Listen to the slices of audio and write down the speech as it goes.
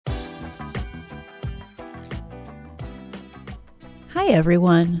Hi,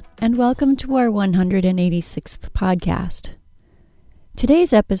 everyone, and welcome to our 186th podcast.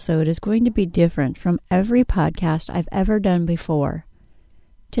 Today's episode is going to be different from every podcast I've ever done before.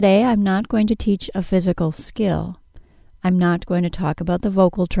 Today, I'm not going to teach a physical skill. I'm not going to talk about the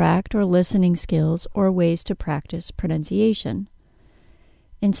vocal tract or listening skills or ways to practice pronunciation.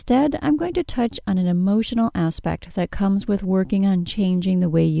 Instead, I'm going to touch on an emotional aspect that comes with working on changing the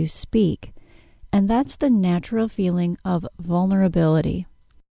way you speak, and that's the natural feeling of vulnerability.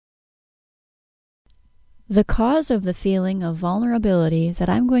 The cause of the feeling of vulnerability that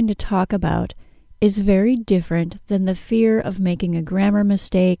I'm going to talk about is very different than the fear of making a grammar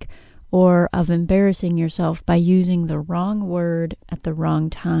mistake or of embarrassing yourself by using the wrong word at the wrong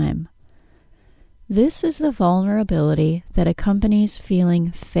time. This is the vulnerability that accompanies feeling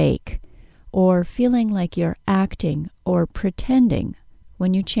fake, or feeling like you're acting or pretending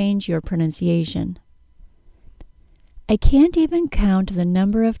when you change your pronunciation. I can't even count the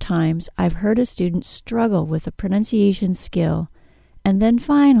number of times I've heard a student struggle with a pronunciation skill and then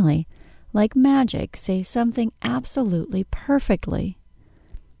finally, like magic, say something absolutely perfectly.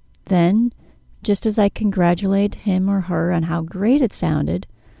 Then, just as I congratulate him or her on how great it sounded,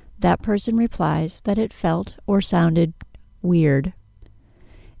 that person replies that it felt or sounded weird.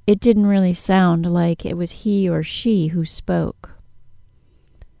 It didn't really sound like it was he or she who spoke.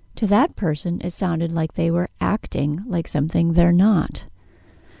 To that person, it sounded like they were acting like something they're not.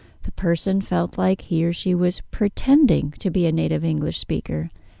 The person felt like he or she was pretending to be a native English speaker,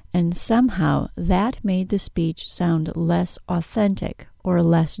 and somehow that made the speech sound less authentic or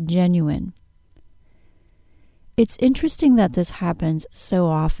less genuine. It's interesting that this happens so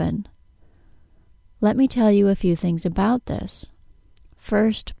often. Let me tell you a few things about this.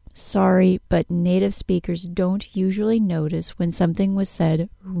 First, sorry, but native speakers don't usually notice when something was said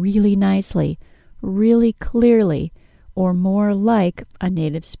really nicely, really clearly, or more like a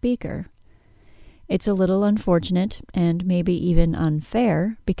native speaker. It's a little unfortunate and maybe even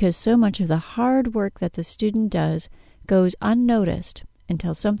unfair because so much of the hard work that the student does goes unnoticed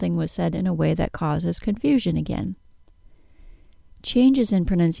until something was said in a way that causes confusion again. Changes in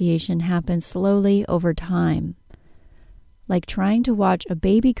pronunciation happen slowly over time. Like trying to watch a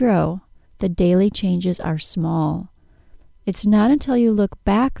baby grow, the daily changes are small. It's not until you look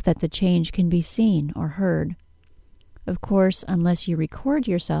back that the change can be seen or heard. Of course, unless you record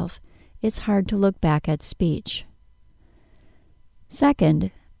yourself, it's hard to look back at speech.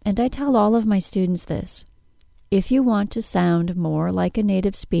 Second, and I tell all of my students this, if you want to sound more like a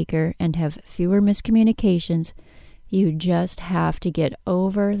native speaker and have fewer miscommunications, you just have to get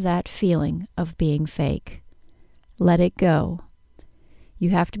over that feeling of being fake. Let it go.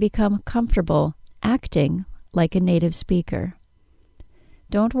 You have to become comfortable acting like a native speaker.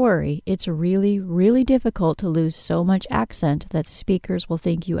 Don't worry, it's really, really difficult to lose so much accent that speakers will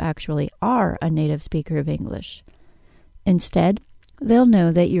think you actually are a native speaker of English. Instead, they'll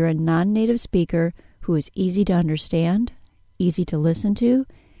know that you're a non-native speaker who is easy to understand, easy to listen to,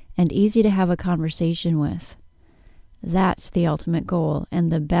 and easy to have a conversation with. That's the ultimate goal and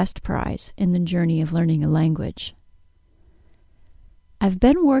the best prize in the journey of learning a language. I've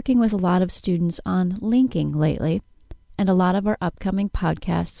been working with a lot of students on linking lately, and a lot of our upcoming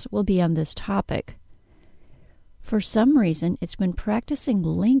podcasts will be on this topic. For some reason, it's when practicing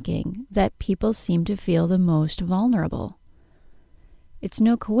linking that people seem to feel the most vulnerable. It's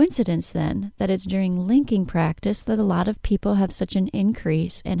no coincidence, then, that it's during linking practice that a lot of people have such an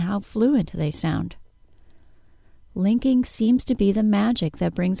increase in how fluent they sound. Linking seems to be the magic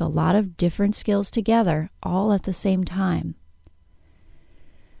that brings a lot of different skills together, all at the same time.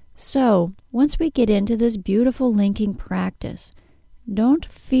 So, once we get into this beautiful linking practice, don't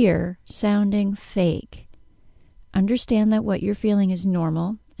fear sounding fake. Understand that what you're feeling is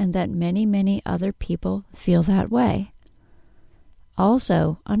normal and that many, many other people feel that way.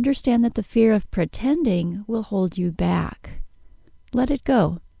 Also, understand that the fear of pretending will hold you back. Let it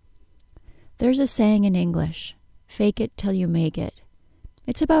go. There's a saying in English, fake it till you make it.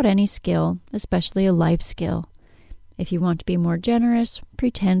 It's about any skill, especially a life skill. If you want to be more generous,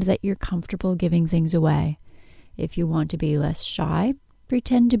 pretend that you're comfortable giving things away. If you want to be less shy,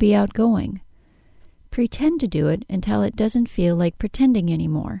 pretend to be outgoing. Pretend to do it until it doesn't feel like pretending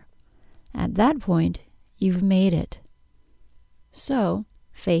anymore. At that point, you've made it. So,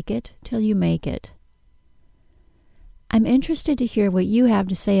 fake it till you make it. I'm interested to hear what you have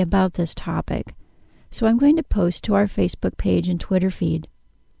to say about this topic, so I'm going to post to our Facebook page and Twitter feed.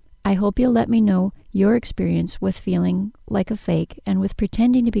 I hope you'll let me know your experience with feeling like a fake and with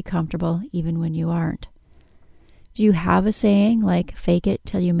pretending to be comfortable even when you aren't. Do you have a saying like fake it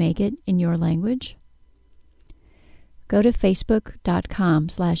till you make it in your language? go to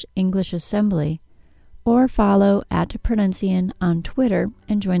facebook.com/English Assembly or follow @Pronuncian on Twitter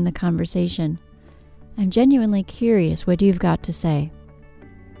and join the conversation. I'm genuinely curious what you've got to say.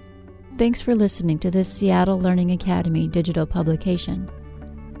 Thanks for listening to this Seattle Learning Academy digital publication.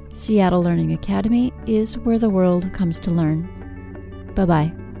 Seattle Learning Academy is where the world comes to learn.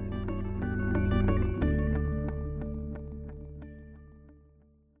 Bye-bye.